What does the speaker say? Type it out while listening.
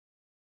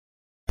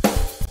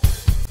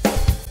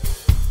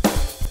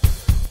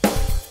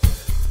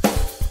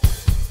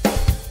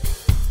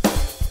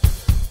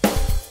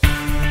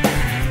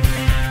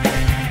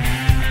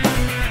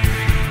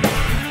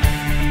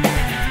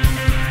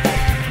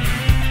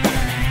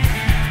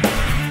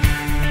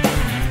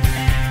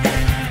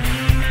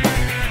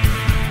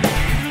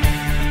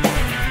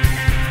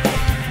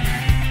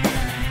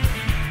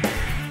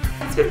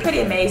been pretty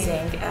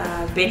amazing.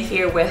 I've been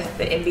here with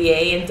the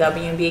NBA and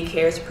WNBA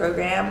Cares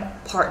program,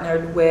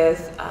 partnered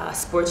with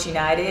Sports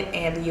United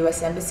and the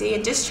U.S. Embassy,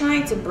 and just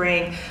trying to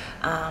bring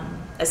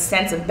a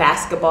sense of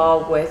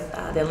basketball with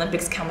the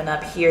Olympics coming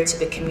up here to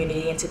the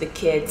community and to the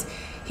kids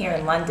here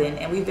in London.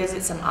 And we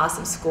visit some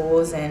awesome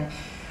schools and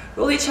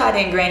really try to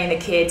ingrain in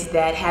the kids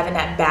that having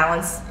that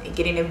balance,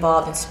 getting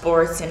involved in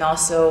sports, and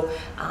also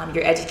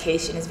your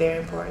education is very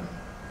important.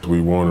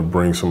 We want to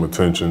bring some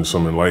attention,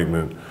 some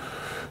enlightenment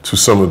to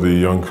some of the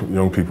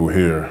young people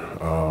here,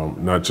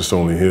 not just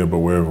only here, but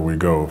wherever we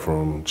go,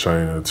 from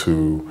China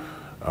to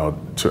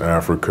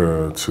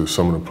Africa to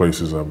some of the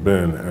places I've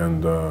been.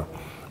 And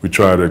we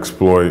try to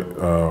exploit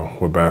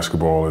what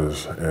basketball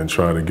is and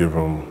try to give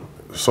them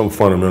some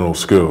fundamental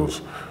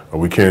skills.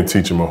 We can't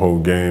teach them a whole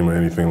game or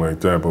anything like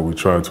that, but we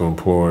try to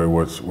employ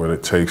what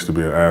it takes to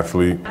be an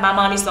athlete. My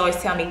mom used to always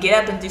tell me,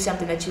 get up and do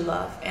something that you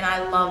love. And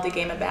I love the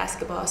game of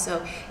basketball,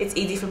 so it's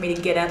easy for me to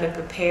get up and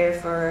prepare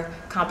for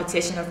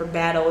competition or for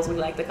battle, as we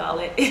like to call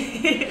it.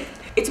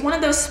 It's one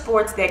of those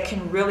sports that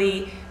can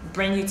really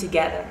bring you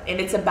together, and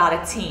it's about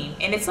a team.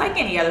 And it's like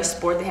any other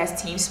sport that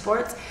has team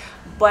sports,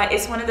 but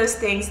it's one of those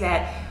things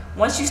that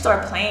once you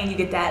start playing, you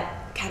get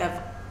that kind of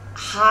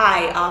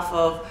high off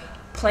of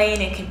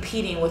playing and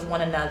competing with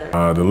one another.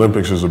 The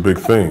Olympics is a big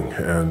thing,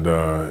 and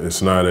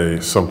it's not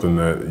something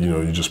that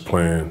you're just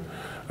playing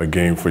a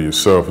game for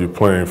yourself. You're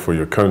playing for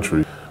your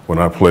country. When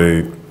I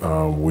played,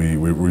 we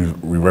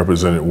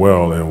represented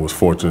well and was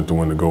fortunate to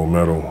win the gold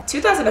medal.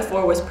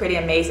 2004 was pretty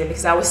amazing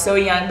because I was so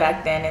young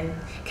back then and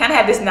kind of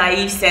had this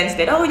naive sense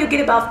that, oh, you'll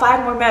get about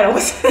 5 more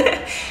medals.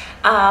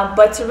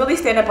 But to really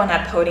stand up on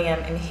that podium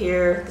and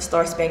hear the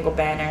Star Spangled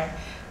Banner,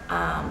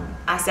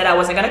 I said I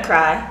wasn't gonna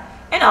cry.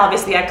 And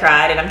obviously I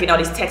cried, and I'm getting all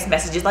these text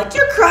messages like,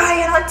 you're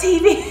crying on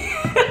TV.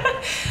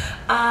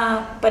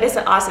 But it's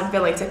an awesome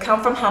feeling to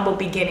come from humble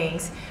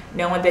beginnings,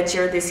 knowing that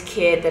you're this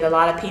kid that a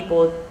lot of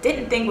people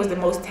didn't think was the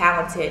most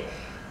talented,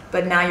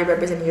 but now you're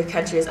representing your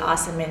country is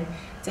awesome. And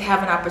to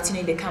have an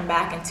opportunity to come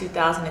back in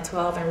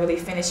 2012 and really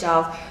finish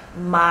off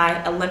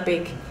my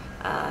Olympic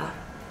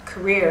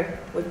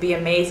career would be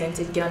amazing,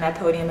 to get on that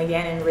podium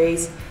again and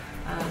raise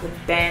the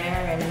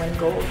banner and win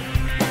gold.